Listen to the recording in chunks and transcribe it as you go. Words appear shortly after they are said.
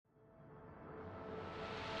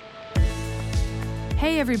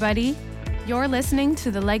Hey everybody, you're listening to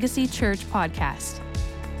the Legacy Church podcast.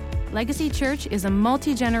 Legacy Church is a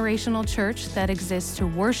multi-generational church that exists to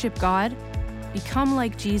worship God, become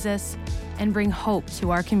like Jesus, and bring hope to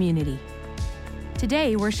our community.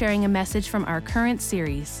 Today, we're sharing a message from our current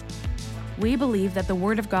series. We believe that the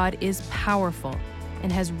Word of God is powerful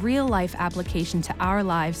and has real-life application to our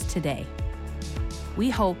lives today. We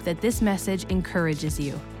hope that this message encourages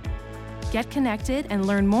you. Get connected and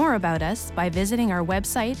learn more about us by visiting our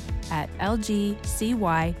website at lgcy.church.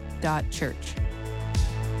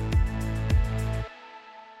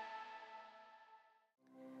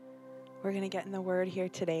 We're going to get in the Word here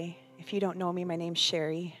today. If you don't know me, my name's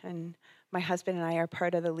Sherry, and my husband and I are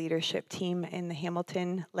part of the leadership team in the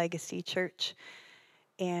Hamilton Legacy Church.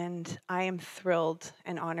 And I am thrilled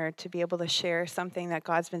and honored to be able to share something that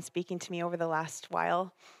God's been speaking to me over the last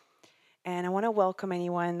while. And I want to welcome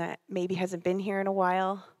anyone that maybe hasn't been here in a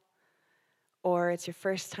while, or it's your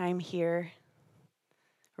first time here.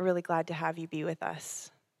 We're really glad to have you be with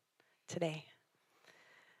us today.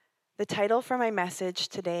 The title for my message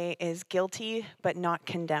today is Guilty but Not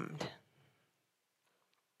Condemned.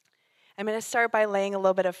 I'm going to start by laying a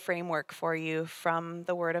little bit of framework for you from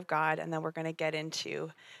the Word of God, and then we're going to get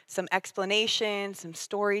into some explanation, some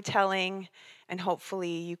storytelling, and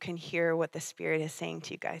hopefully you can hear what the Spirit is saying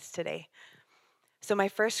to you guys today. So my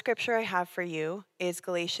first scripture I have for you is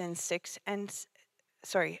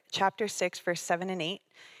chapter 6, verse 7 and 8.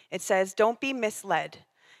 It says, "Don't be misled.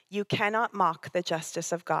 You cannot mock the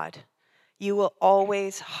justice of God. You will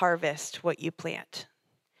always harvest what you plant.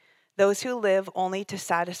 Those who live only to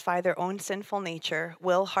satisfy their own sinful nature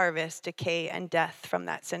will harvest decay and death from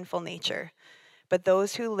that sinful nature. But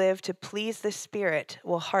those who live to please the Spirit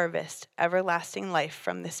will harvest everlasting life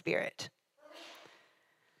from the Spirit."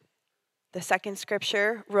 The second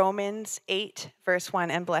scripture, Romans 8, verse 1,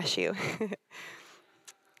 and bless you.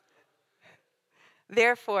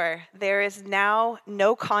 "Therefore, there is now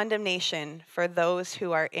no condemnation for those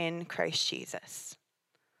who are in Christ Jesus."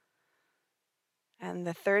 And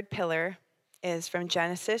the third pillar is from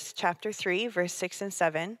Genesis chapter 3, verse 6 and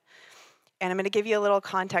 7. And I'm going to give you a little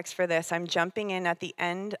context for this. I'm jumping in at the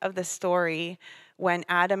end of the story when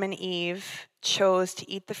Adam and Eve chose to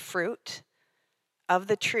eat the fruit of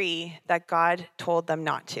the tree that God told them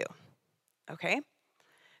not to. Okay?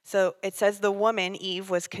 So it says the woman,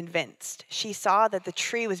 Eve, was convinced. She saw that the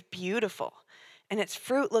tree was beautiful and its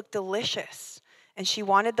fruit looked delicious, and she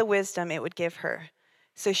wanted the wisdom it would give her.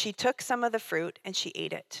 So she took some of the fruit and she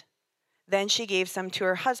ate it. Then she gave some to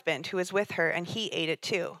her husband who was with her, and he ate it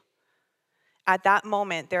too. At that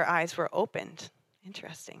moment, their eyes were opened.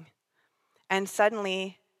 Interesting. And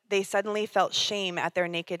they suddenly felt shame at their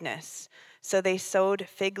nakedness. So they sewed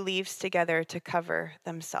fig leaves together to cover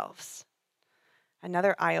themselves.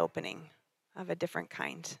 Another eye-opening of a different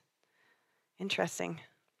kind. Interesting.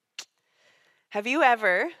 Have you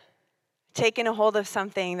ever taken a hold of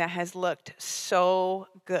something that has looked so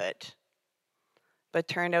good, but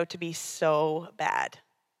turned out to be so bad?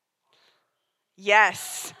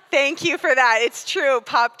 Yes, thank you for that. It's true,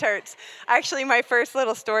 Pop-Tarts. Actually, my first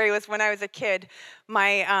little story was when I was a kid.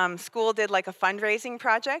 My school did like a fundraising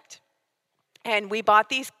project, and we bought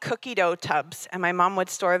these cookie dough tubs, and my mom would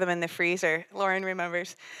store them in the freezer. Lauren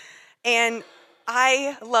remembers. And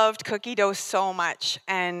I loved cookie dough so much,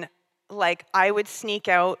 and I would sneak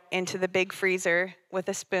out into the big freezer with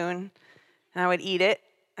a spoon, and I would eat it,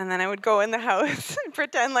 and then I would go in the house and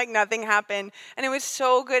pretend like nothing happened. And it was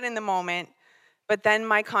so good in the moment, but then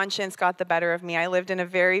my conscience got the better of me. I lived in a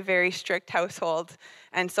very, very strict household,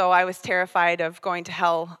 and so I was terrified of going to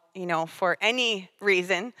hell, for any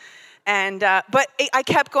reason. And but I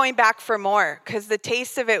kept going back for more because the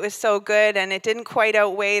taste of it was so good, and it didn't quite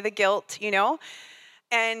outweigh the guilt,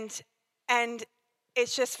 And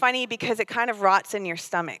it's just funny because it kind of rots in your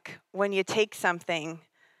stomach when you take something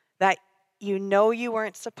that you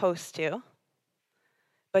weren't supposed to,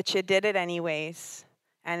 but you did it anyways,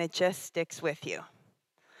 and it just sticks with you.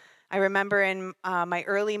 I remember in my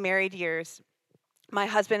early married years, my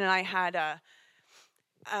husband and I had a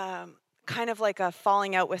kind of like a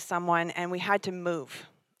falling out with someone, and we had to move.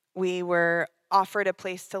 We were offered a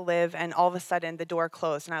place to live, and all of a sudden the door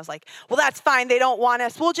closed, and I was like, well, that's fine, they don't want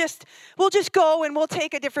us, we'll just go and we'll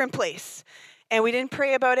take a different place. And we didn't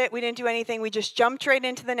pray about it, we didn't do anything, we just jumped right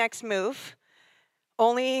into the next move,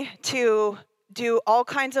 only to do all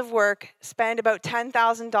kinds of work, spend about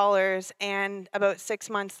 $10,000, and about 6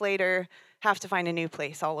 months later have to find a new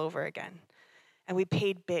place all over again. And we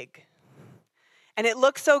paid big. And it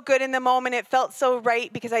looked so good in the moment. It felt so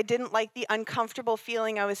right because I didn't like the uncomfortable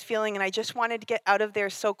feeling I was feeling, and I just wanted to get out of there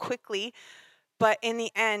so quickly. But in the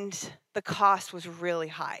end, the cost was really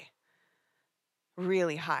high,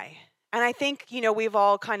 really high. And I think, we've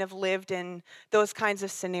all kind of lived in those kinds of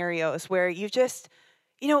scenarios where you just,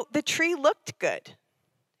 the tree looked good.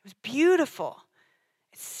 It was beautiful.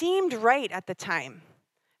 It seemed right at the time,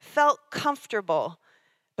 felt comfortable,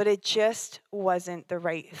 but it just wasn't the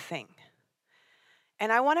right thing.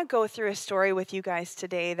 And I want to go through a story with you guys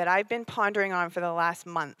today that I've been pondering on for the last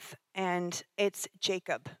month, and it's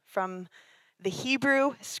Jacob from the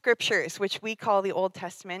Hebrew Scriptures, which we call the Old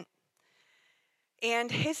Testament.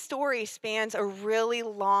 And his story spans a really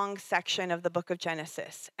long section of the book of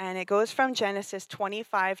Genesis, and it goes from Genesis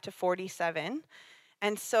 25 to 47.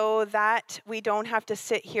 And so that we don't have to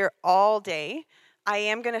sit here all day, I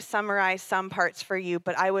am going to summarize some parts for you,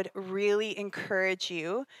 but I would really encourage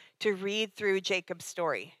you to read through Jacob's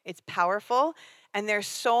story. It's powerful, and there's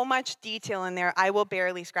so much detail in there. I will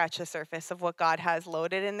barely scratch the surface of what God has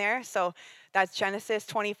loaded in there. So that's Genesis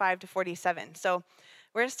 25 to 47. So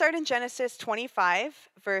we're going to start in Genesis 25,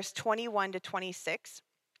 verse 21 to 26.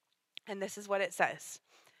 And this is what it says.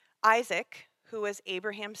 Isaac, who was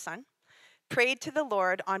Abraham's son, prayed to the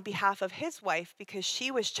Lord on behalf of his wife because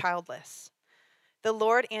she was childless. The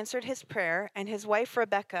Lord answered his prayer, and his wife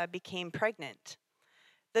Rebekah became pregnant.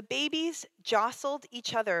 The babies jostled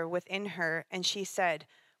each other within her, and she said,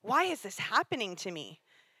 "Why is this happening to me?"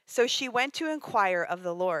 So she went to inquire of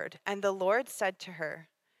the Lord, and the Lord said to her,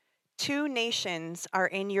 "Two nations are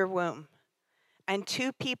in your womb, and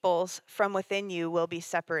two peoples from within you will be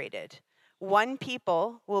separated. One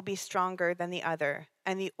people will be stronger than the other,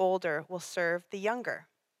 and the older will serve the younger."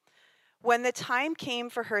 When the time came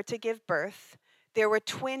for her to give birth, there were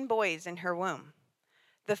twin boys in her womb.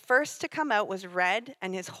 The first to come out was red,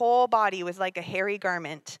 and his whole body was like a hairy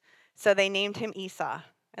garment, so they named him Esau.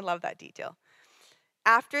 I love that detail.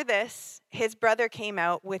 After this, his brother came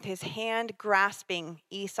out with his hand grasping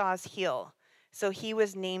Esau's heel, so he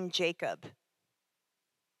was named Jacob.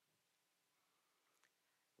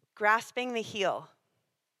 Grasping the heel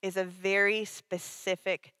is a very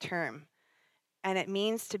specific term, and it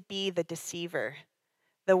means to be the deceiver,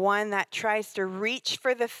 the one that tries to reach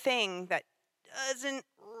for the thing that doesn't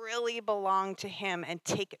really belong to him and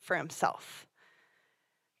take it for himself.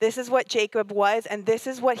 This is what Jacob was, and this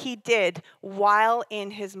is what he did while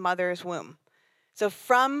in his mother's womb. So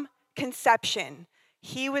from conception,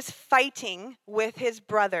 he was fighting with his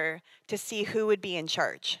brother to see who would be in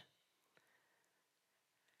charge.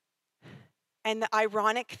 And the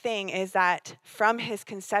ironic thing is that from his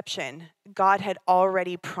conception, God had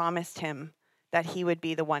already promised him that he would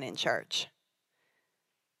be the one in charge.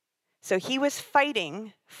 So he was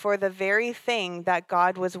fighting for the very thing that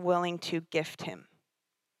God was willing to gift him.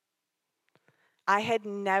 I had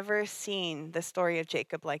never seen the story of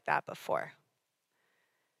Jacob like that before.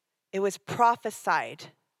 It was prophesied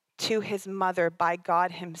to his mother by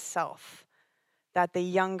God himself that the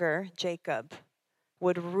younger Jacob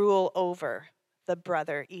would rule over the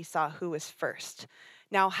brother Esau, who was first.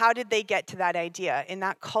 Now, how did they get to that idea? In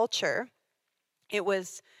that culture, it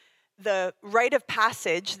was the rite of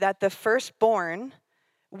passage that the firstborn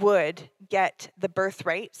would get the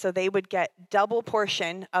birthright, so they would get double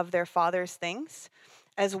portion of their father's things,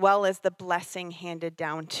 as well as the blessing handed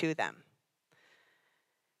down to them.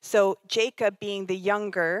 So Jacob, being the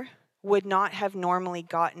younger, would not have normally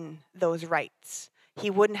gotten those rights. He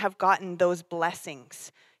wouldn't have gotten those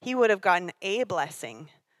blessings. He would have gotten a blessing,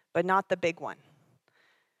 but not the big one.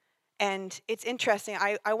 And it's interesting.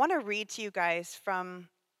 I want to read to you guys from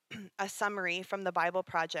a summary from the Bible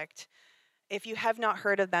Project. If you have not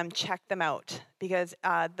heard of them, check them out, because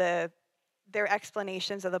their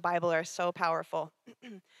explanations of the Bible are so powerful.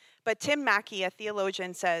 But Tim Mackey, a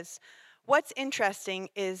theologian, says, "What's interesting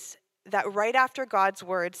is that right after God's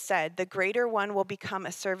word said, the greater one will become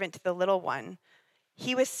a servant to the little one,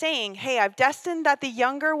 he was saying, hey, I've destined that the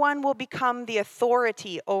younger one will become the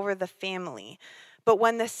authority over the family. But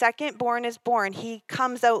when the second born is born, he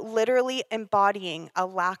comes out literally embodying a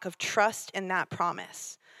lack of trust in that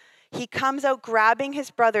promise. He comes out grabbing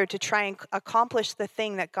his brother to try and accomplish the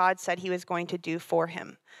thing that God said he was going to do for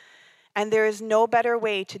him. And there is no better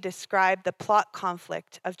way to describe the plot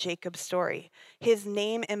conflict of Jacob's story. His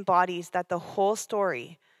name embodies that the whole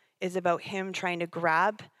story is about him trying to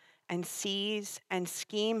grab and seize and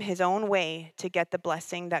scheme his own way to get the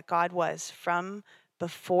blessing that God was from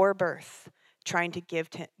before birth trying to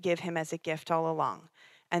give him as a gift all along.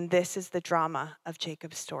 And this is the drama of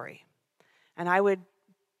Jacob's story. And I would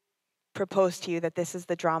propose to you that this is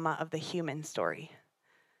the drama of the human story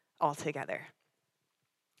altogether.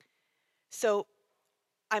 So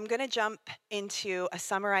I'm going to jump into a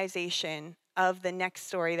summarization of the next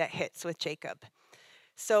story that hits with Jacob.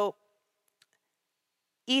 So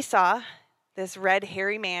Esau, this red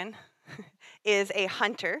hairy man, is a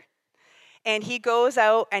hunter. And he goes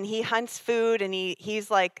out and he hunts food, and he's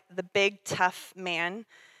like the big tough man,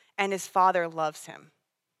 and his father loves him.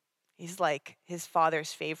 He's like his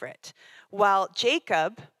father's favorite. While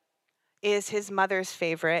Jacob is his mother's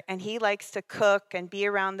favorite, and he likes to cook and be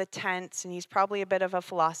around the tents, and he's probably a bit of a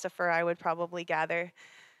philosopher, I would probably gather.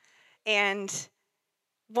 And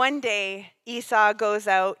one day, Esau goes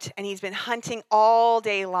out, and he's been hunting all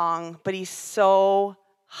day long, but he's so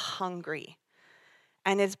hungry.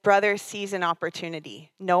 And his brother sees an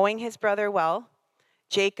opportunity. Knowing his brother well,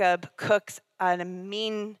 Jacob cooks a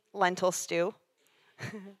mean lentil stew.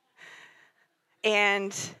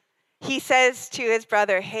 And he says to his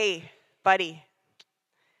brother, "Hey, buddy,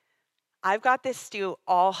 I've got this stew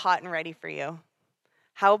all hot and ready for you.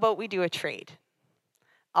 How about we do a trade?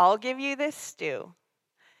 I'll give you this stew,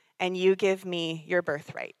 and you give me your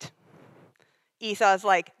birthright." Esau's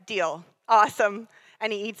like, "Deal, awesome."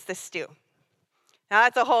 And he eats the stew. Now,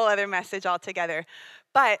 that's a whole other message altogether.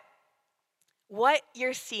 But what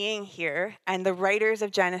you're seeing here, and the writers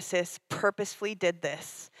of Genesis purposefully did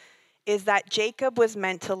this, is that Jacob was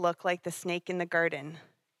meant to look like the snake in the garden,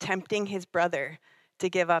 tempting his brother to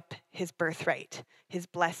give up his birthright, his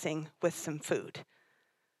blessing, with some food.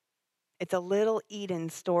 It's a little Eden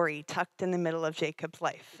story tucked in the middle of Jacob's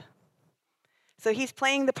life. So he's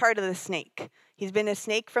playing the part of the snake. He's been a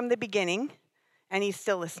snake from the beginning, and he's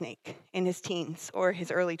still a snake in his teens or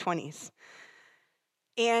his early 20s.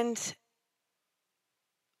 And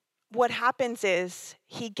what happens is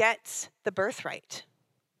he gets the birthright.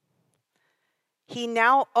 He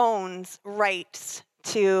now owns rights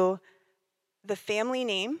to the family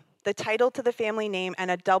name, the title to the family name,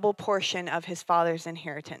 and a double portion of his father's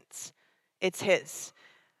inheritance. It's his.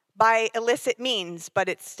 By illicit means, but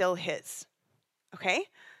it's still his. Okay?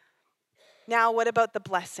 Now, what about the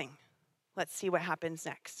blessing? Let's see what happens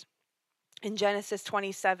next. In Genesis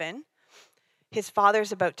 27, his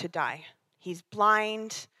father's about to die. He's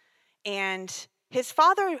blind, and his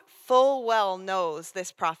father full well knows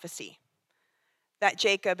this prophecy, that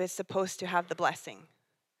Jacob is supposed to have the blessing.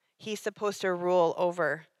 He's supposed to rule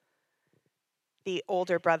over the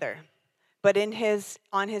older brother. But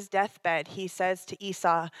on his deathbed, he says to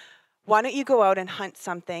Esau, "Why don't you go out and hunt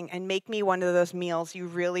something and make me one of those meals you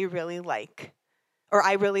really, really like, or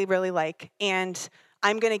I really, really like, and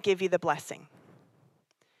I'm going to give you the blessing."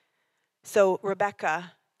 So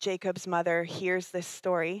Rebekah, Jacob's mother, hears this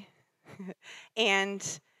story,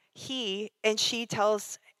 and she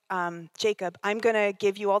tells Jacob, "I'm going to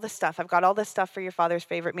give you all the stuff. I've got all the stuff for your father's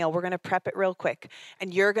favorite meal. We're going to prep it real quick,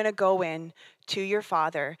 and you're going to go in to your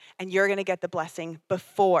father, and you're going to get the blessing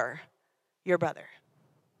before your brother."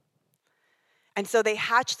 And so they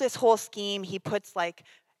hatch this whole scheme. He puts like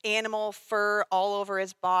animal fur all over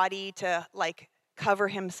his body to like cover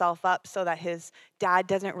himself up so that his dad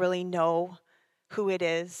doesn't really know who it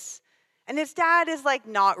is. And his dad is like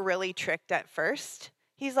not really tricked at first.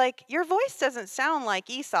 He's like, "Your voice doesn't sound like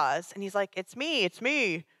Esau's." And he's like, it's me, it's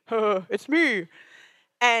me,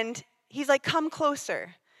 And he's like, "Come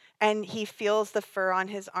closer." And he feels the fur on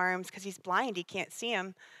his arms because he's blind, he can't see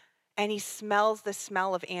him. And he smells the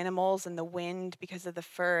smell of animals and the wind because of the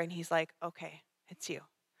fur. And he's like, "Okay, it's you."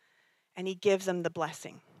 And he gives him the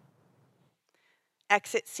blessing.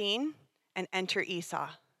 Exit scene, and enter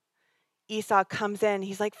Esau. Esau comes in.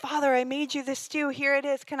 He's like, "Father, I made you this stew. Here it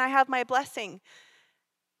is. Can I have my blessing?"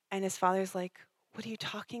 And his father's like, "What are you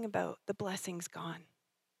talking about? The blessing's gone.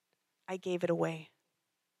 I gave it away.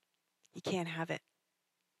 You can't have it."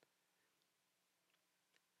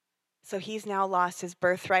 So he's now lost his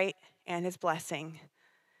birthright and his blessing,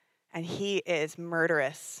 and he is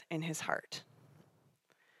murderous in his heart.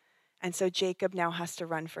 And so Jacob now has to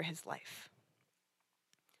run for his life.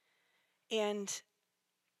 And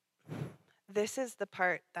this is the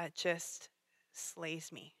part that just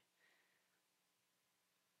slays me.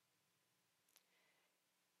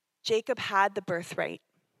 Jacob had the birthright,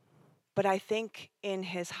 but I think in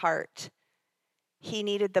his heart, he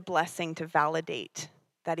needed the blessing to validate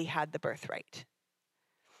that he had the birthright.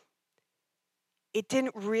 It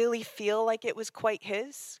didn't really feel like it was quite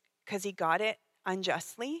his because he got it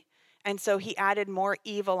unjustly. And so he added more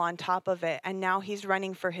evil on top of it. And now he's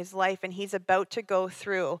running for his life, and he's about to go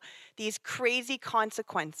through these crazy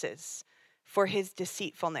consequences for his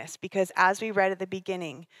deceitfulness. Because as we read at the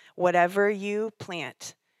beginning, whatever you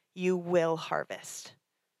plant, you will harvest.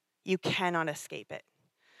 You cannot escape it.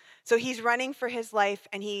 So he's running for his life,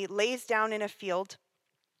 and he lays down in a field,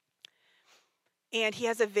 and he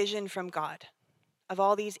has a vision from God of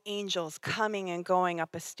all these angels coming and going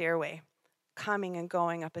up a stairway, coming and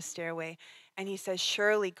going up a stairway. And he says,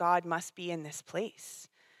 surely God must be in this place.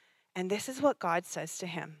 And this is what God says to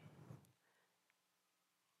him.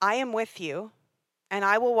 I am with you, and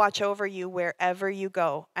I will watch over you wherever you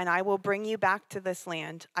go, and I will bring you back to this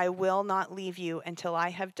land. I will not leave you until I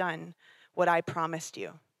have done what I promised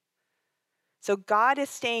you. So God is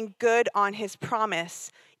staying good on his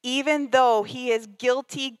promise, even though he is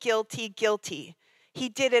guilty, guilty, guilty. He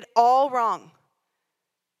did it all wrong.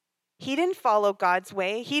 He didn't follow God's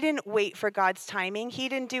way. He didn't wait for God's timing. He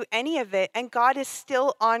didn't do any of it, and God is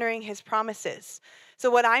still honoring his promises. So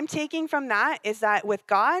what I'm taking from that is that with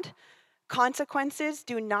God, consequences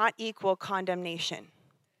do not equal condemnation.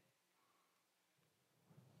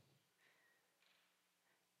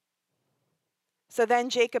 So then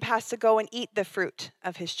Jacob has to go and eat the fruit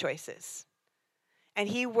of his choices. And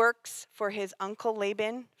he works for his uncle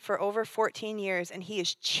Laban for over 14 years, and he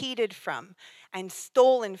is cheated from and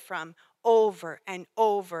stolen from over and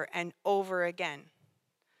over and over again.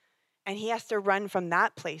 And he has to run from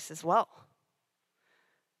that place as well.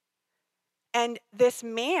 And this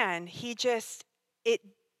man, it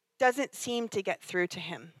doesn't seem to get through to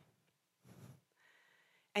him.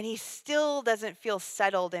 And he still doesn't feel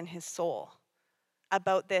settled in his soul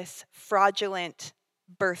about this fraudulent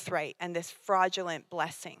birthright and this fraudulent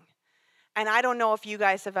blessing. And I don't know if you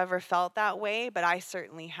guys have ever felt that way, but I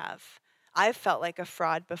certainly have. I've felt like a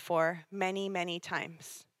fraud before many, many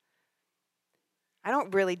times. I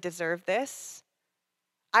don't really deserve this.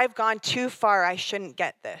 I've gone too far. I shouldn't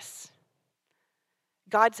get this.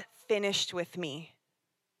 God's finished with me.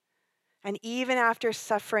 And even after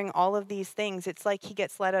suffering all of these things, it's like he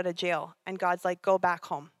gets let out of jail and God's like, go back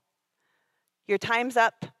home. Your time's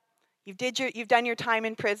up. You've done your time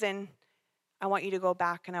in prison. I want you to go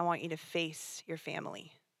back and I want you to face your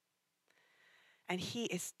family. And he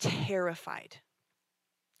is terrified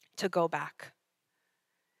to go back.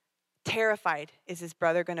 Terrified. Is his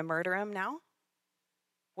brother going to murder him now?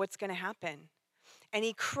 What's going to happen? And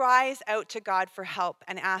he cries out to God for help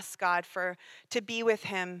and asks God to be with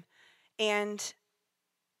him. And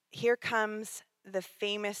here comes the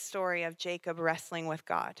famous story of Jacob wrestling with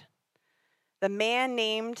God. The man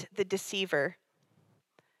named the deceiver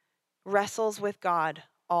wrestles with God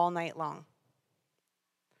all night long.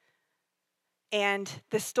 And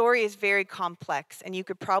the story is very complex, and you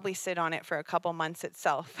could probably sit on it for a couple months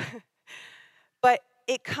itself. But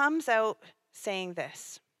it comes out saying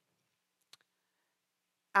this.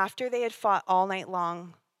 After they had fought all night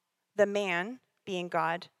long, the man, being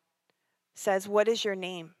God, says, "What is your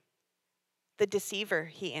name?" "The deceiver,"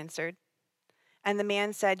 he answered. And the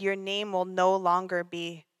man said, "Your name will no longer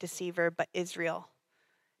be deceiver, but Israel,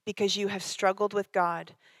 because you have struggled with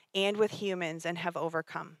God and with humans and have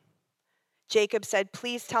overcome." Jacob said,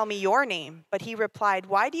 "Please tell me your name." But he replied,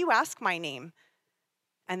 "Why do you ask my name?"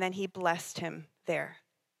 And then he blessed him there.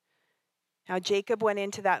 Now Jacob went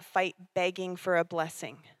into that fight begging for a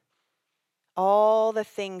blessing. All the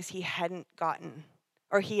things he hadn't gotten,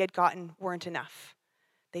 or he had gotten, weren't enough.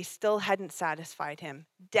 They still hadn't satisfied him.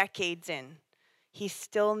 Decades in, he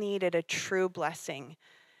still needed a true blessing.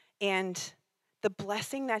 And the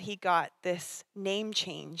blessing that he got, this name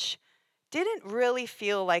change, didn't really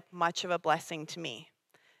feel like much of a blessing to me.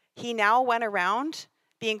 He now went around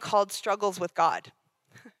being called struggles with God.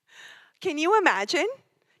 Can you imagine?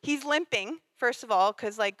 He's limping, first of all,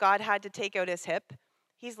 because God had to take out his hip.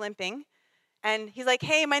 He's limping. And he's like,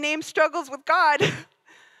 "Hey, my name struggles with God."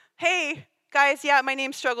 "Hey, guys, yeah, my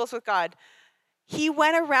name struggles with God." He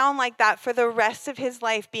went around like that for the rest of his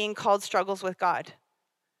life being called struggles with God.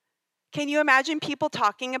 Can you imagine people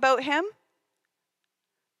talking about him?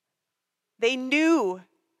 They knew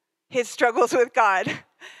his struggles with God.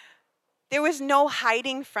 There was no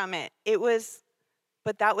hiding from it.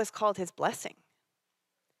 But that was called his blessing.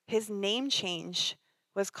 His name change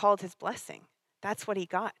was called his blessing. That's what he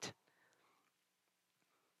got.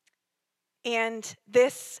 And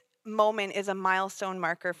this moment is a milestone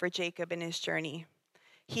marker for Jacob in his journey.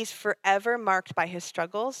 He's forever marked by his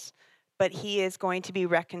struggles, but he is going to be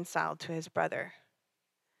reconciled to his brother.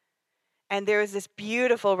 And there is this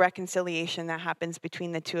beautiful reconciliation that happens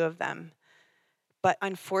between the two of them. But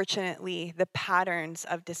unfortunately, the patterns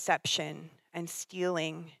of deception and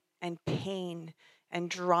stealing and pain and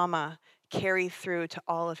drama carry through to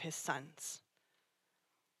all of his sons.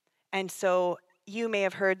 And so you may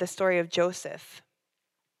have heard the story of Joseph,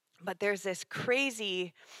 but there's this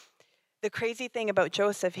the crazy thing about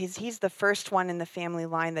Joseph is he's the first one in the family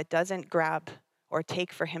line that doesn't grab or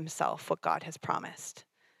take for himself what God has promised.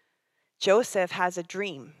 Joseph has a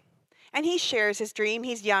dream, And he shares his dream.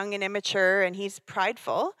 He's young and immature and he's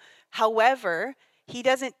prideful. However, he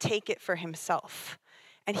doesn't take it for himself.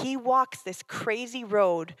 And he walks this crazy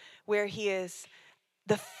road where he is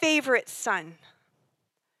the favorite son.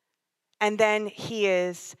 And then he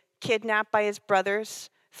is kidnapped by his brothers,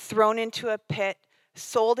 thrown into a pit,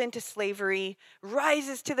 sold into slavery,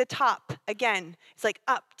 rises to the top again. It's like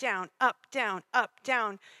up, down, up, down, up,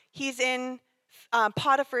 down. He's in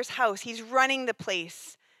Potiphar's house. He's running the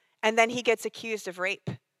place. And then he gets accused of rape.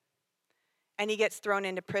 And he gets thrown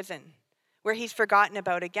into prison, where he's forgotten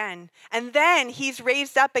about again. And then he's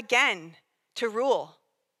raised up again to rule.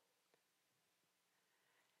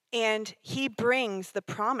 And he brings the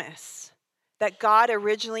promise that God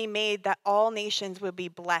originally made, that all nations would be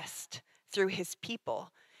blessed through his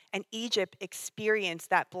people. And Egypt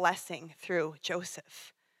experienced that blessing through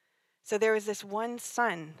Joseph. So there was this one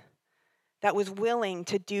son that was willing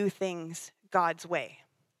to do things God's way.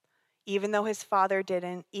 Even though his father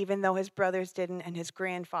didn't, even though his brothers didn't, and his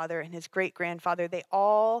grandfather and his great-grandfather, they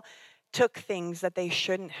all took things that they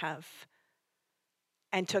shouldn't have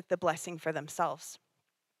and took the blessing for themselves.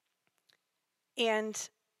 And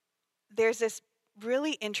there's this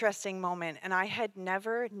really interesting moment, and I had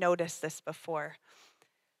never noticed this before.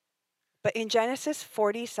 But in Genesis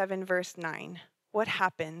 47, verse 9, what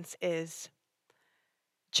happens is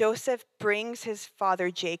Joseph brings his father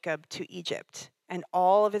Jacob to Egypt and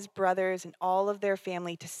all of his brothers and all of their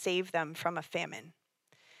family to save them from a famine.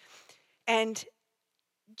 And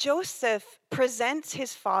Joseph presents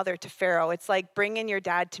his father to Pharaoh. It's like bringing your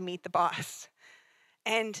dad to meet the boss.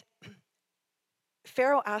 And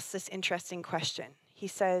Pharaoh asks this interesting question. He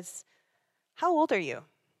says, "How old are you?"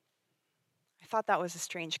 I thought that was a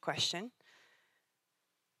strange question.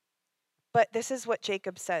 But this is what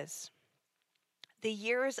Jacob says. "The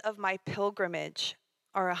years of my pilgrimage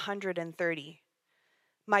are 130.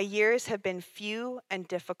 My years have been few and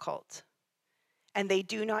difficult, and they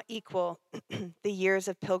do not equal the years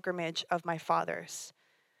of pilgrimage of my fathers."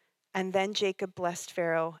 And then Jacob blessed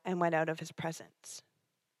Pharaoh and went out of his presence.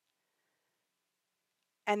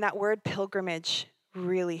 And that word pilgrimage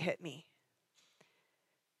really hit me.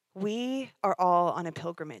 We are all on a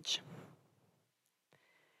pilgrimage.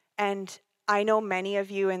 And I know many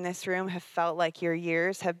of you in this room have felt like your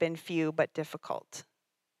years have been few but difficult.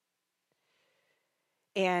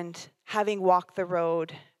 And having walked the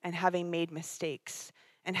road and having made mistakes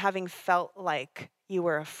and having felt like you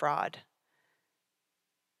were a fraud,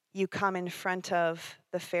 you come in front of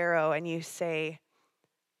the Pharaoh and you say,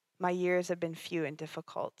 "My years have been few and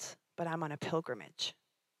difficult, but I'm on a pilgrimage."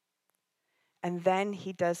 And then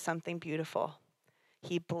he does something beautiful.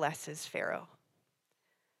 He blesses Pharaoh.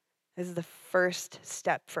 This is the first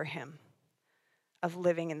step for him of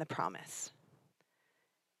living in the promise.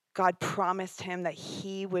 God promised him that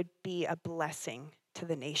he would be a blessing to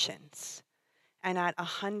the nations. And at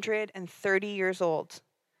 130 years old,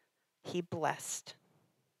 he blessed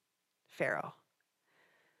Pharaoh.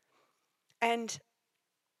 And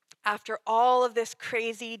after all of this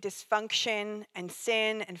crazy dysfunction and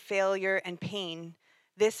sin and failure and pain,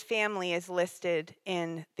 this family is listed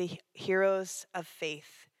in the heroes of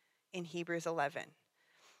faith in Hebrews 11.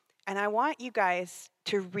 And I want you guys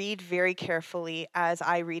to read very carefully as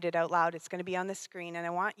I read it out loud. It's going to be on the screen, and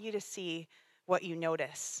I want you to see what you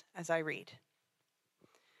notice as I read.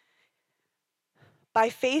 "By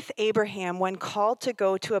faith, Abraham, when called to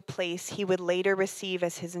go to a place he would later receive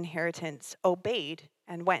as his inheritance, obeyed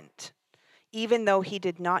and went, even though he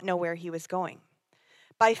did not know where he was going.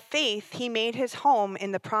 By faith, he made his home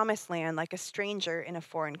in the promised land like a stranger in a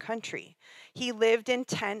foreign country. He lived in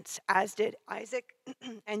tents, as did Isaac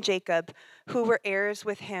and Jacob, who were heirs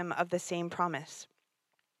with him of the same promise.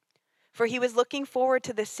 For he was looking forward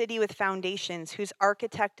to the city with foundations, whose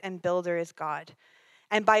architect and builder is God.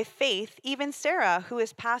 And by faith, even Sarah, who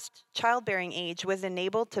is past childbearing age, was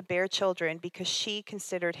enabled to bear children because she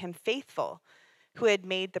considered him faithful, who had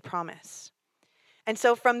made the promise. And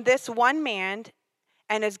so from this one man,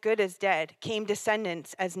 and as good as dead, came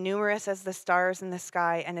descendants as numerous as the stars in the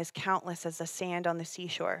sky and as countless as the sand on the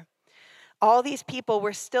seashore. All these people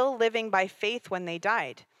were still living by faith when they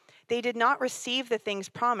died. They did not receive the things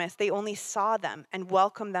promised. They only saw them and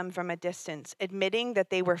welcomed them from a distance, admitting that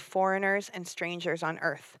they were foreigners and strangers on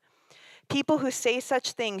earth. People who say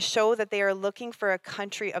such things show that they are looking for a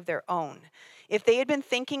country of their own. If they had been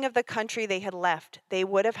thinking of the country they had left, they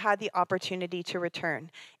would have had the opportunity to return.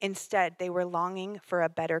 Instead, they were longing for a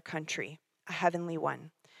better country, a heavenly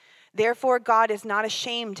one. Therefore, God is not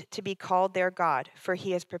ashamed to be called their God, for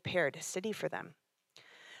he has prepared a city for them.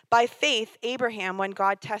 By faith, Abraham, when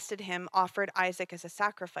God tested him, offered Isaac as a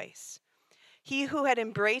sacrifice. He who had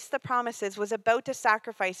embraced the promises was about to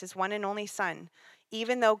sacrifice his one and only son,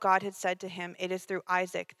 even though God had said to him, "It is through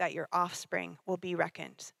Isaac that your offspring will be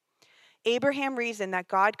reckoned." Abraham reasoned that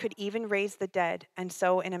God could even raise the dead, and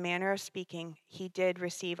so, in a manner of speaking, he did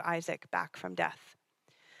receive Isaac back from death.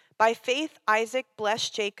 By faith, Isaac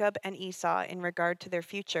blessed Jacob and Esau in regard to their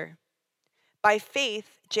future. By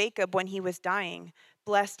faith, Jacob, when he was dying,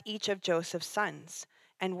 blessed each of Joseph's sons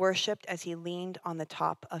and worshipped as he leaned on the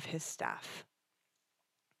top of his staff.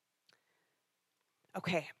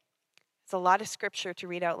 Okay, it's a lot of scripture to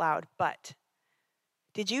read out loud, but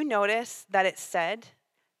did you notice that it said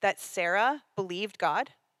that Sarah believed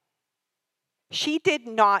God? She did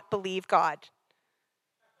not believe God.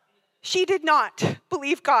 She did not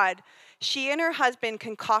believe God. She and her husband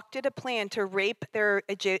concocted a plan to rape their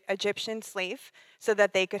Egyptian slave so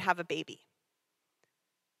that they could have a baby.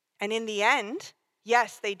 And in the end,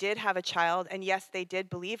 yes, they did have a child, and yes, they did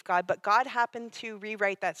believe God, but God happened to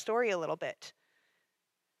rewrite that story a little bit,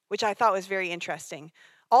 which I thought was very interesting.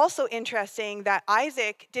 Also interesting that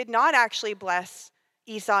Isaac did not actually bless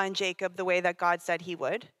Esau and Jacob the way that God said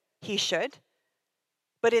he should,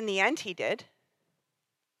 but in the end he did.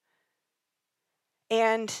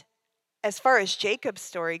 And as far as Jacob's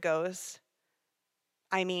story goes,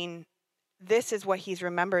 I mean, this is what he's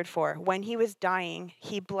remembered for. When he was dying,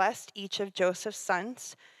 he blessed each of Joseph's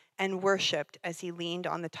sons and worshipped as he leaned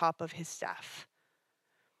on the top of his staff.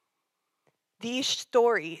 These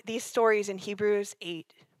stories in Hebrews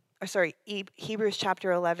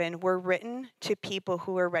chapter 11 were written to people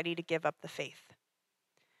who were ready to give up the faith.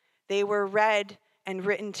 They were read and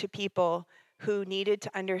written to people who needed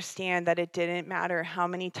to understand that it didn't matter how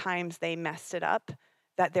many times they messed it up,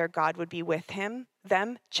 that their God would be with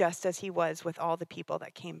them, just as he was with all the people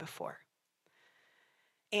that came before.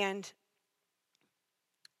 And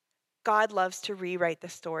God loves to rewrite the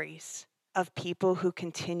stories of people who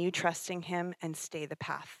continue trusting him and stay the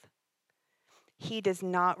path. He does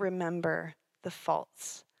not remember the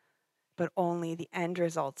faults, but only the end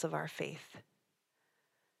results of our faith.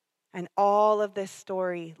 And all of this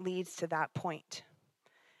story leads to that point.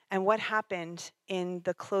 And what happened in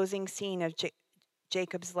the closing scene of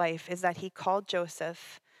Jacob's life is that he called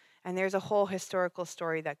Joseph, and there's a whole historical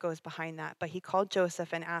story that goes behind that, but he called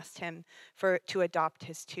Joseph and asked him to adopt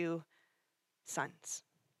his two sons,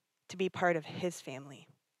 to be part of his family.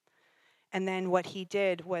 And then what he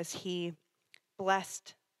did was he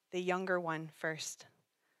blessed the younger one first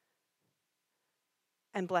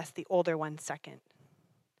and blessed the older one second.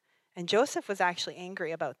 And Joseph was actually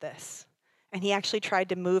angry about this. And he actually tried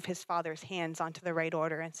to move his father's hands onto the right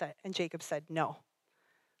order, and Jacob said, "No,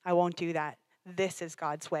 I won't do that. This is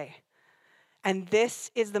God's way." And this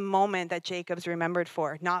is the moment that Jacob's remembered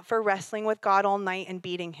for, not for wrestling with God all night and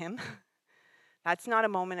beating him. That's not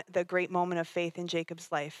the great moment of faith in Jacob's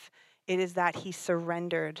life. It is that he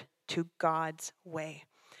surrendered to God's way.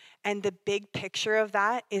 And the big picture of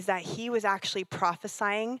that is that he was actually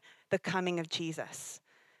prophesying the coming of Jesus.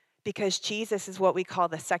 Because Jesus is what we call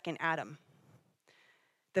the second Adam.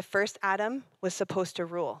 The first Adam was supposed to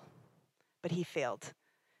rule, but he failed.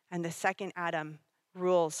 And the second Adam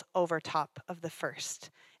rules over top of the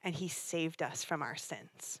first, and he saved us from our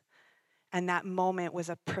sins. And that moment was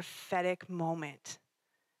a prophetic moment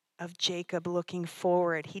of Jacob looking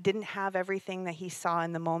forward. He didn't have everything that he saw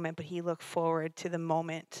in the moment, but he looked forward to the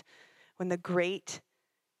moment when the great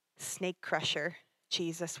snake crusher,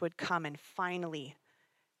 Jesus, would come and finally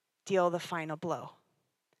deal the final blow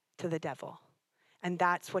to the devil. And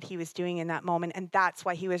that's what he was doing in that moment, and that's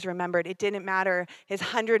why he was remembered. It didn't matter his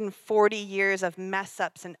 140 years of mess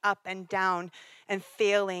ups and up and down and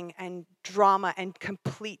failing and drama and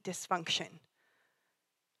complete dysfunction.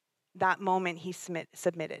 That moment he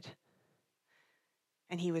submitted,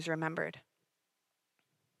 and he was remembered.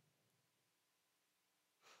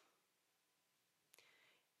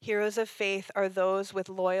 Heroes of faith are those with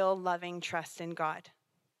loyal, loving trust in God.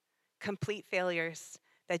 Complete failures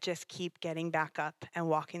that just keep getting back up and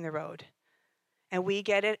walking the road. And we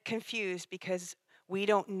get it confused because we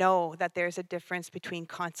don't know that there's a difference between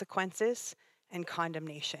consequences and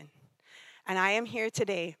condemnation. And I am here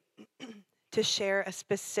today to share a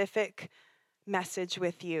specific message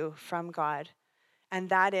with you from God, and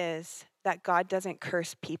that is that God doesn't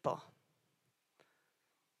curse people.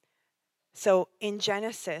 So in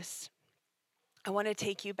Genesis, I want to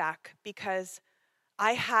take you back because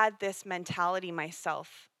I had this mentality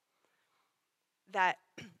myself that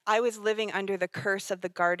I was living under the curse of the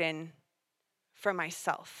garden for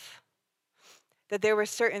myself. That there were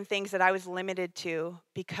certain things that I was limited to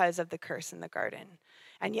because of the curse in the garden.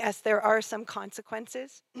 And yes, there are some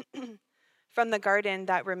consequences from the garden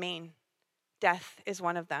that remain death is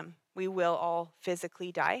one of them. We will all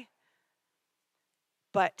physically die.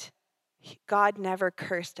 But God never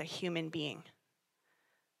cursed a human being.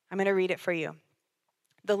 I'm going to read it for you.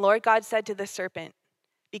 The Lord God said to the serpent,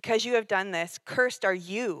 because you have done this, cursed are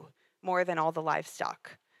you more than all the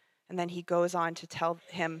livestock. And then he goes on to tell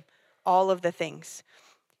him all of the things.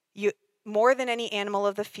 You, more than any animal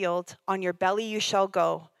of the field, on your belly you shall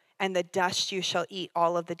go, and the dust you shall eat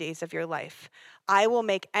all of the days of your life. I will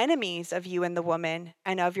make enemies of you and the woman,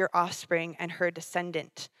 and of your offspring and her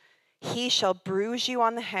descendant. He shall bruise you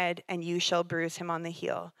on the head, and you shall bruise him on the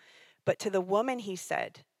heel. But to the woman he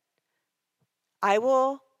said, I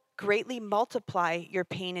will greatly multiply your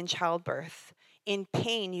pain in childbirth. In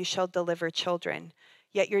pain you shall deliver children.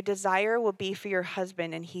 Yet your desire will be for your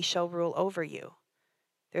husband, and he shall rule over you.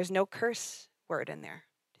 There's no curse word in there.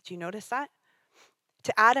 Did you notice that?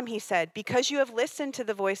 To Adam he said, because you have listened to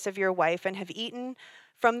the voice of your wife and have eaten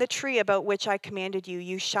from the tree about which I commanded you,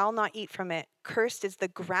 you shall not eat from it. Cursed is the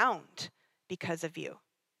ground because of you.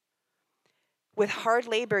 With hard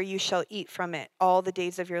labor you shall eat from it all the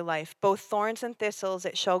days of your life. Both thorns and thistles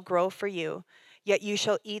it shall grow for you, yet you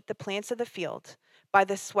shall eat the plants of the field. By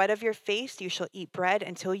the sweat of your face you shall eat bread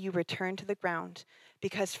until you return to the ground,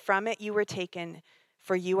 because from it you were taken,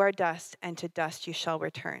 for you are dust, and to dust you shall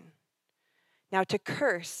return. Now, to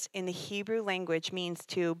curse in the Hebrew language means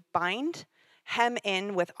to bind, hem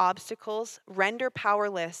in with obstacles, render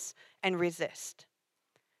powerless, and resist.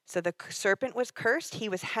 So the serpent was cursed. He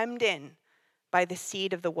was hemmed in by the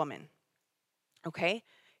seed of the woman. Okay?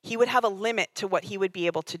 He would have a limit to what he would be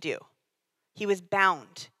able to do. He was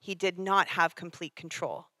bound. He did not have complete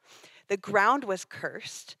control. The ground was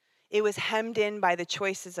cursed. It was hemmed in by the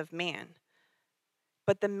choices of man.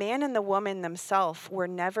 But the man and the woman themselves were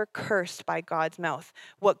never cursed by God's mouth.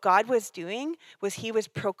 What God was doing was he was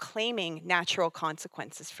proclaiming natural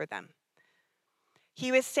consequences for them.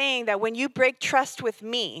 He was saying that when you break trust with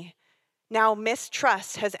me, now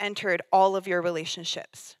mistrust has entered all of your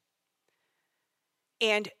relationships.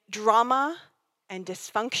 And drama and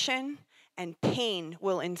dysfunction and pain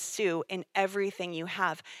will ensue in everything you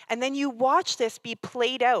have. And then you watch this be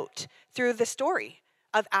played out through the story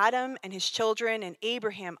of Adam and his children and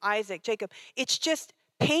Abraham, Isaac, Jacob. It's just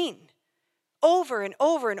pain over and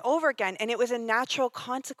over and over again. And it was a natural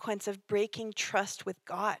consequence of breaking trust with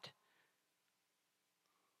God.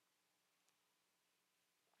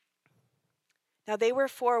 Now they were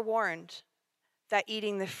forewarned that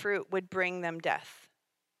eating the fruit would bring them death.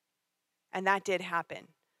 And that did happen.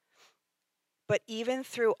 But even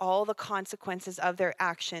through all the consequences of their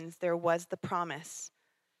actions, there was the promise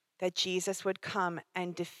that Jesus would come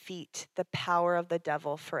and defeat the power of the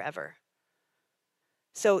devil forever.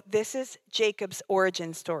 So this is Jacob's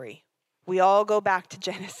origin story. We all go back to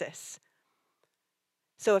Genesis.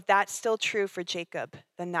 So if that's still true for Jacob,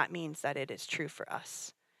 then that means that it is true for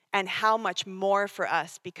us. And how much more for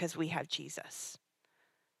us because we have Jesus.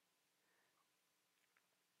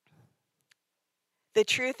 The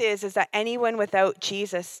truth is that anyone without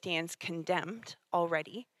Jesus stands condemned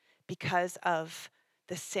already because of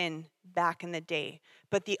the sin back in the day.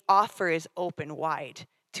 But the offer is open wide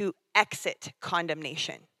to exit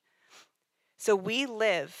condemnation. So we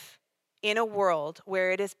live in a world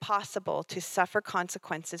where it is possible to suffer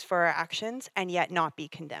consequences for our actions and yet not be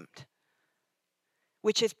condemned.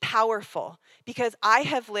 Which is powerful because I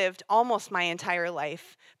have lived almost my entire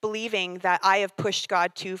life believing that I have pushed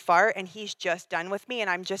God too far and he's just done with me and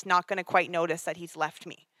I'm just not going to quite notice that he's left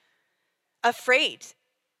me. Afraid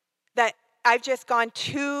that I've just gone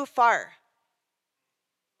too far.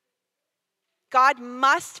 God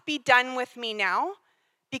must be done with me now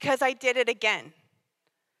because I did it again.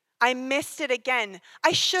 I missed it again.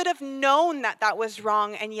 I should have known that that was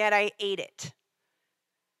wrong and yet I ate it.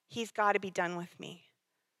 He's got to be done with me.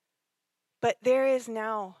 But there is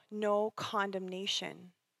now no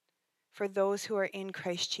condemnation for those who are in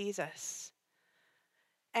Christ Jesus.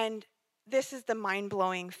 And this is the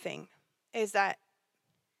mind-blowing thing, is that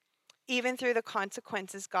even through the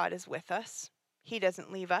consequences, God is with us. He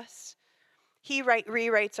doesn't leave us. He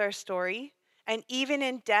rewrites our story. And even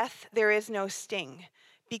in death, there is no sting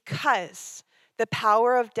because the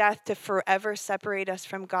power of death to forever separate us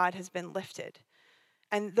from God has been lifted.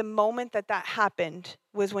 And the moment that that happened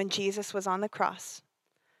was when Jesus was on the cross,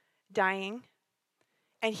 dying.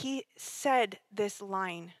 And he said this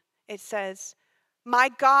line. It says, my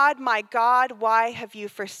God, why have you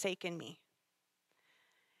forsaken me?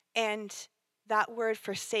 And that word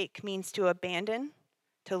forsake means to abandon,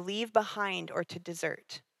 to leave behind, or to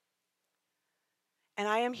desert. And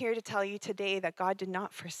I am here to tell you today that God did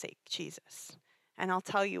not forsake Jesus. And I'll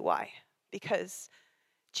tell you why. Because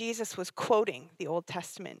Jesus was quoting the Old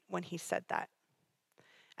Testament when he said that.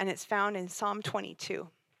 And it's found in Psalm 22.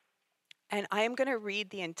 And I am going to read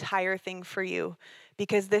the entire thing for you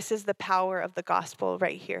because this is the power of the gospel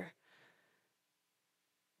right here.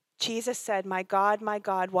 Jesus said, my God,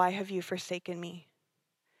 why have you forsaken me?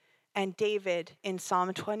 And David in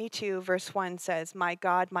Psalm 22, verse 1 says, my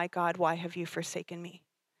God, why have you forsaken me?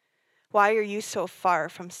 Why are you so far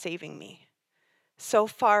from saving me? So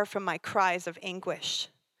far from my cries of anguish?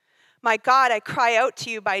 My God, I cry out to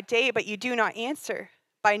you by day, but you do not answer.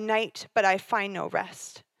 By night, but I find no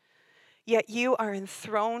rest. Yet you are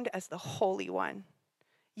enthroned as the Holy One.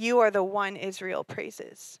 You are the one Israel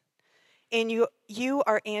praises. In you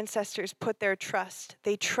our ancestors put their trust.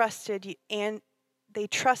 They trusted and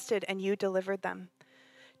you delivered them.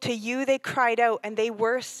 To you they cried out and they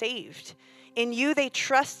were saved. In you they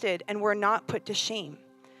trusted and were not put to shame.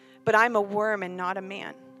 But I'm a worm and not a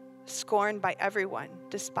man, scorned by everyone,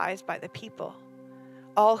 despised by the people.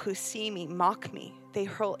 All who see me mock me. They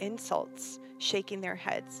hurl insults, shaking their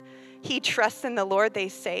heads. He trusts in the Lord, they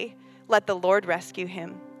say. Let the Lord rescue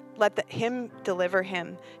him. Let him deliver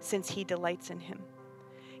him, since he delights in him.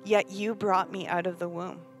 Yet you brought me out of the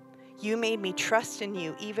womb. You made me trust in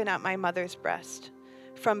you, even at my mother's breast.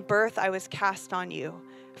 From birth I was cast on you.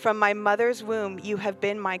 From my mother's womb you have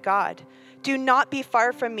been my God. Do not be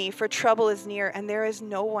far from me, for trouble is near, and there is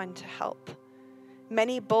no one to help.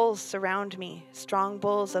 Many bulls surround me. Strong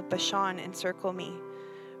bulls of Bashan encircle me.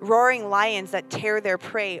 Roaring lions that tear their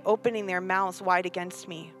prey, opening their mouths wide against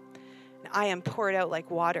me. I am poured out like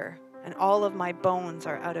water, and all of my bones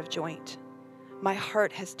are out of joint. My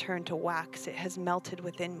heart has turned to wax. It has melted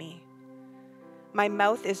within me. My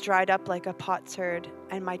mouth is dried up like a potsherd,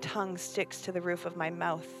 and my tongue sticks to the roof of my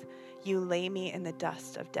mouth. You lay me in the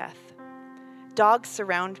dust of death. Dogs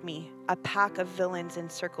surround me. A pack of villains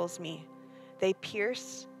encircles me. They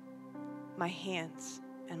pierce my hands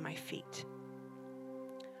and my feet.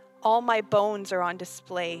 All my bones are on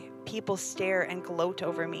display. People stare and gloat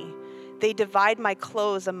over me. They divide my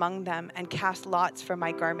clothes among them and cast lots for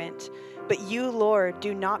my garment. But you, Lord,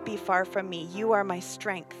 do not be far from me. You are my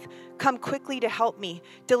strength. Come quickly to help me.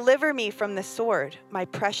 Deliver me from the sword, my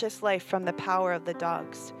precious life from the power of the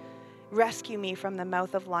dogs. Rescue me from the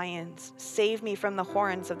mouth of lions. Save me from the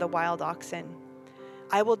horns of the wild oxen.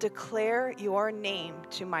 I will declare your name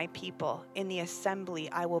to my people. In the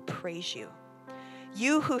assembly, I will praise you.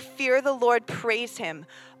 You who fear the Lord, praise him.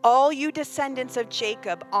 All you descendants of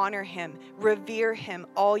Jacob, honor him. Revere him,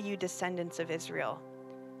 all you descendants of Israel.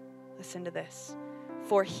 Listen to this.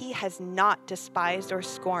 For he has not despised or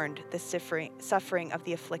scorned the suffering of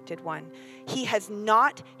the afflicted one. He has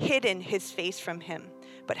not hidden his face from him,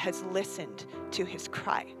 but has listened to his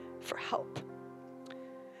cry for help.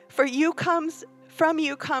 From you comes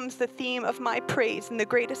the theme of my praise in the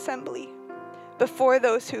great assembly. Before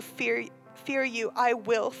those who fear you, I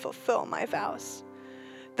will fulfill my vows.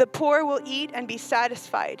 The poor will eat and be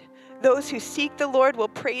satisfied. Those who seek the Lord will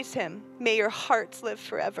praise him. May your hearts live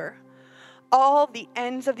forever. All the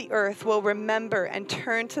ends of the earth will remember and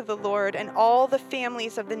turn to the Lord, and all the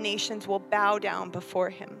families of the nations will bow down before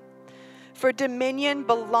him. For dominion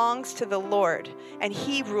belongs to the Lord, and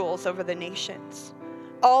he rules over the nations.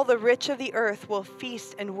 All the rich of the earth will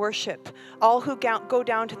feast and worship. All who go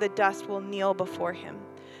down to the dust will kneel before him.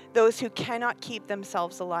 Those who cannot keep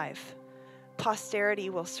themselves alive. Posterity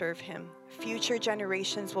will serve him. Future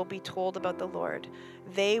generations will be told about the Lord.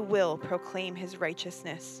 They will proclaim his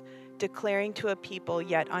righteousness, declaring to a people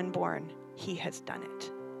yet unborn, he has done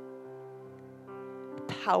it.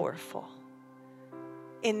 Powerful.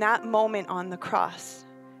 In that moment on the cross,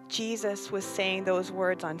 Jesus was saying those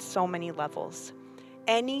words on so many levels.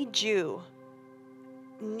 Any Jew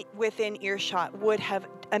within earshot would have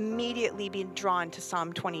immediately been drawn to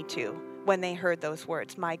Psalm 22 when they heard those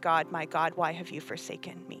words, my God, why have you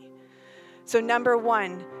forsaken me? So number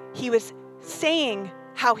one, he was saying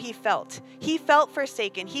how he felt. He felt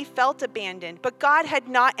forsaken. He felt abandoned, but God had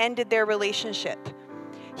not ended their relationship.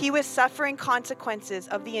 He was suffering consequences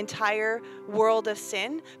of the entire world of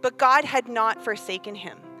sin, but God had not forsaken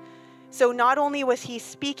him. So not only was he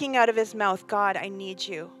speaking out of his mouth, God, I need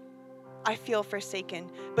you. I feel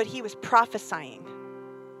forsaken, but he was prophesying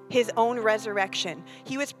his own resurrection.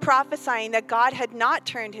 He was prophesying that God had not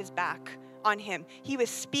turned his back on him. He was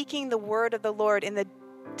speaking the word of the Lord in the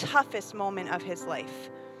toughest moment of his life.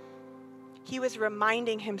 He was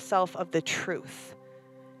reminding himself of the truth,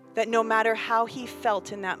 that no matter how he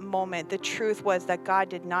felt in that moment, the truth was that God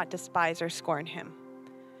did not despise or scorn him.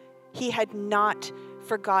 He had not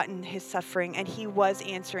forgotten his suffering, and he was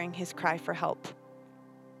answering his cry for help.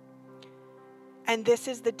 And this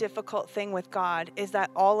is the difficult thing with God, is that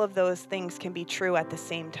all of those things can be true at the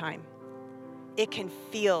same time. It can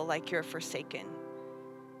feel like you're forsaken.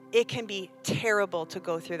 It can be terrible to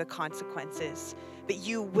go through the consequences, but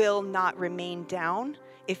you will not remain down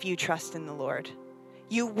if you trust in the Lord.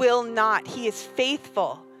 You will not. He is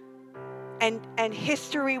faithful. And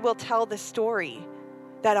history will tell the story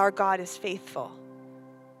that our God is faithful.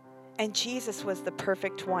 And Jesus was the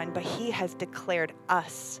perfect one, but he has declared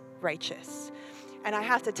us righteous. And I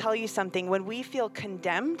have to tell you something. When we feel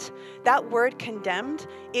condemned, that word condemned,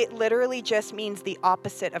 it literally just means the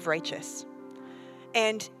opposite of righteous.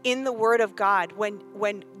 And in the Word of God,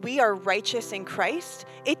 when we are righteous in Christ,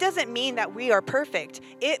 it doesn't mean that we are perfect.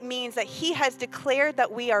 It means that he has declared that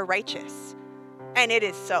we are righteous. And it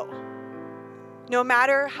is so. No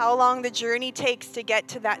matter how long the journey takes to get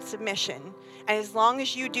to that submission, and as long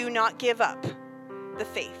as you do not give up the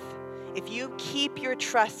faith, if you keep your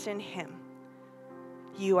trust in him,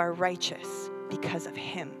 you are righteous because of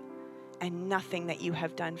him and nothing that you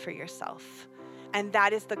have done for yourself. And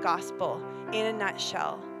that is the gospel in a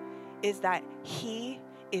nutshell, is that he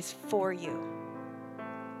is for you.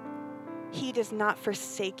 He does not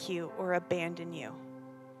forsake you or abandon you.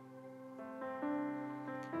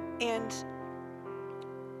 And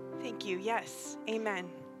thank you. Yes. Amen.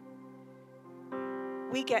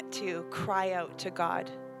 We get to cry out to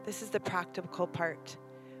God. This is the practical part.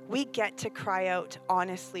 We get to cry out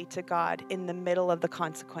honestly to God in the middle of the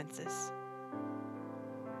consequences.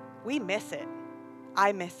 We miss it.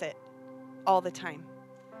 I miss it all the time.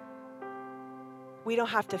 We don't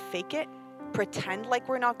have to fake it, pretend like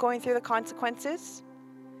we're not going through the consequences.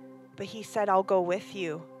 But he said, I'll go with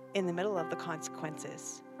you in the middle of the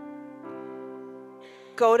consequences.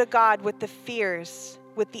 Go to God with the fears,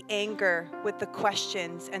 with the anger, with the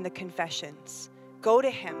questions and the confessions. Go to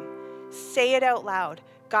him. Say it out loud.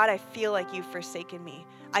 God, I feel like you've forsaken me.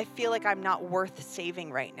 I feel like I'm not worth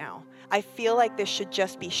saving right now. I feel like this should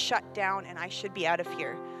just be shut down and I should be out of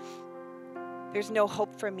here. There's no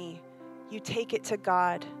hope for me. You take it to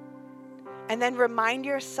God. And then remind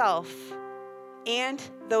yourself and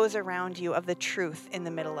those around you of the truth in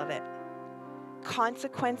the middle of it.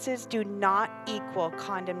 Consequences do not equal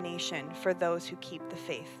condemnation for those who keep the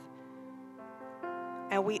faith.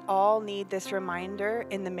 And we all need this reminder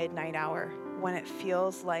in the midnight hour when it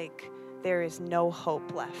feels like there is no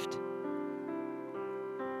hope left.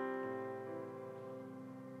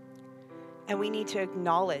 And we need to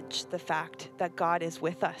acknowledge the fact that God is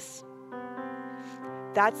with us.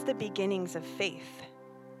 That's the beginnings of faith,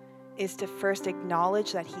 is to first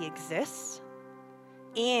acknowledge that he exists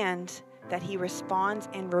and that he responds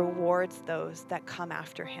and rewards those that come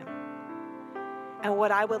after him. And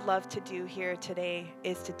what I would love to do here today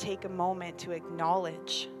is to take a moment to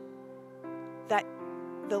acknowledge that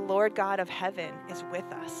the Lord God of heaven is with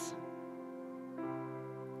us.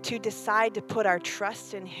 To decide to put our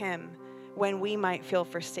trust in him when we might feel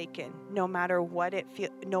forsaken, no matter what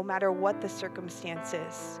the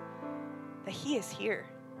circumstances, that he is here.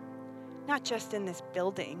 Not just in this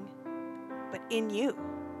building, but in you.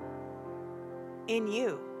 In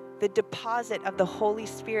you. The deposit of the Holy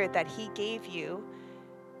Spirit that he gave you,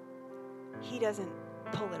 he doesn't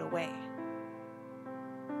pull it away.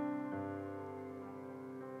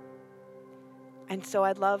 And so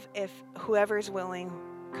I'd love if whoever's willing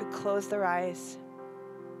could close their eyes.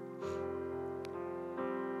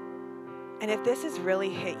 And if this has really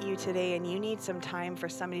hit you today and you need some time for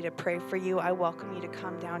somebody to pray for you, I welcome you to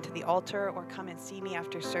come down to the altar or come and see me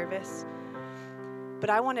after service. But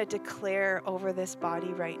I want to declare over this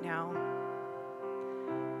body right now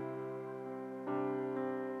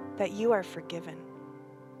that you are forgiven.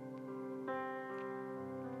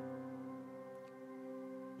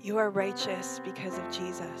 You are righteous because of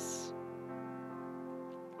Jesus.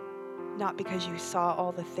 Not because you saw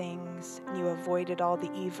all the things and you avoided all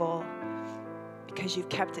the evil, because you've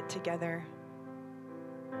kept it together.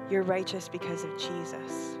 You're righteous because of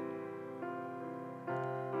Jesus.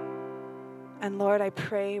 And Lord, I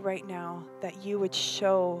pray right now that you would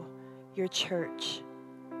show your church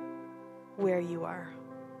where you are.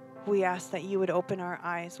 We ask that you would open our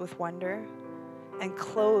eyes with wonder and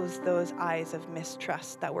close those eyes of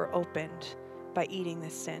mistrust that were opened by eating the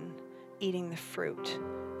sin, eating the fruit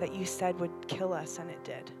that you said would kill us, and it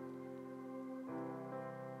did.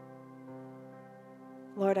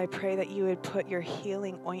 Lord, I pray that you would put your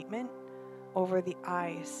healing ointment over the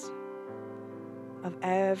eyes of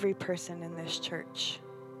every person in this church.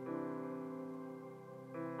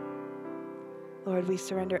 Lord, we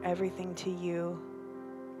surrender everything to you.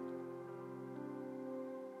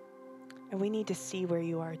 And we need to see where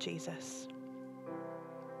you are, Jesus.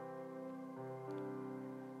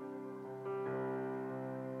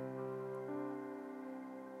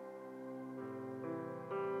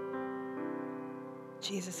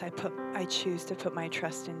 Jesus, I choose to put my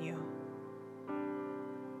trust in you.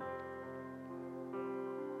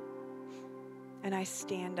 And I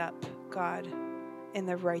stand up, God, in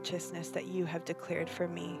the righteousness that you have declared for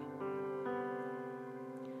me.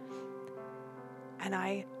 And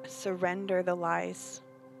I surrender the lies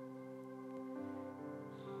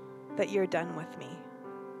that you're done with me,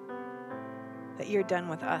 that you're done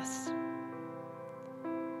with us,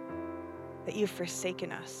 that you've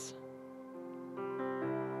forsaken us.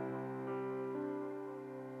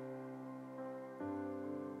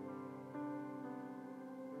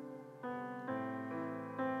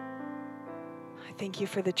 I thank you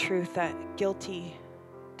for the truth that guilty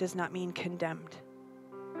does not mean condemned.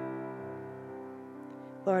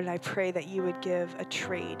 Lord, I pray that you would give a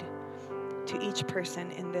trade to each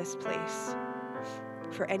person in this place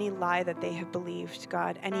for any lie that they have believed,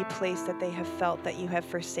 God, any place that they have felt that you have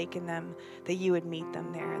forsaken them, that you would meet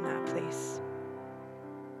them there in that place.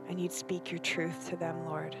 And you'd speak your truth to them,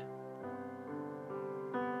 Lord.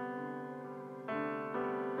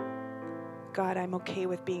 God, I'm okay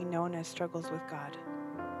with being known as struggles with God,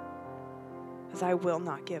 as I will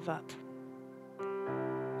not give up.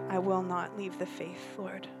 I will not leave the faith,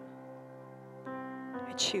 Lord.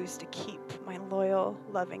 I choose to keep my loyal,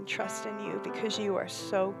 loving trust in you because you are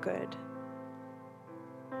so good.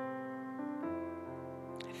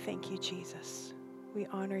 I thank you, Jesus. We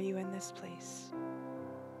honor you in this place.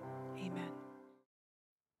 Amen.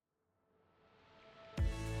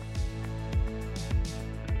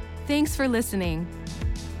 Thanks for listening.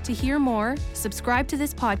 To hear more, subscribe to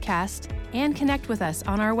this podcast and connect with us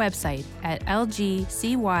on our website at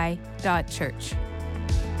lgcy.church.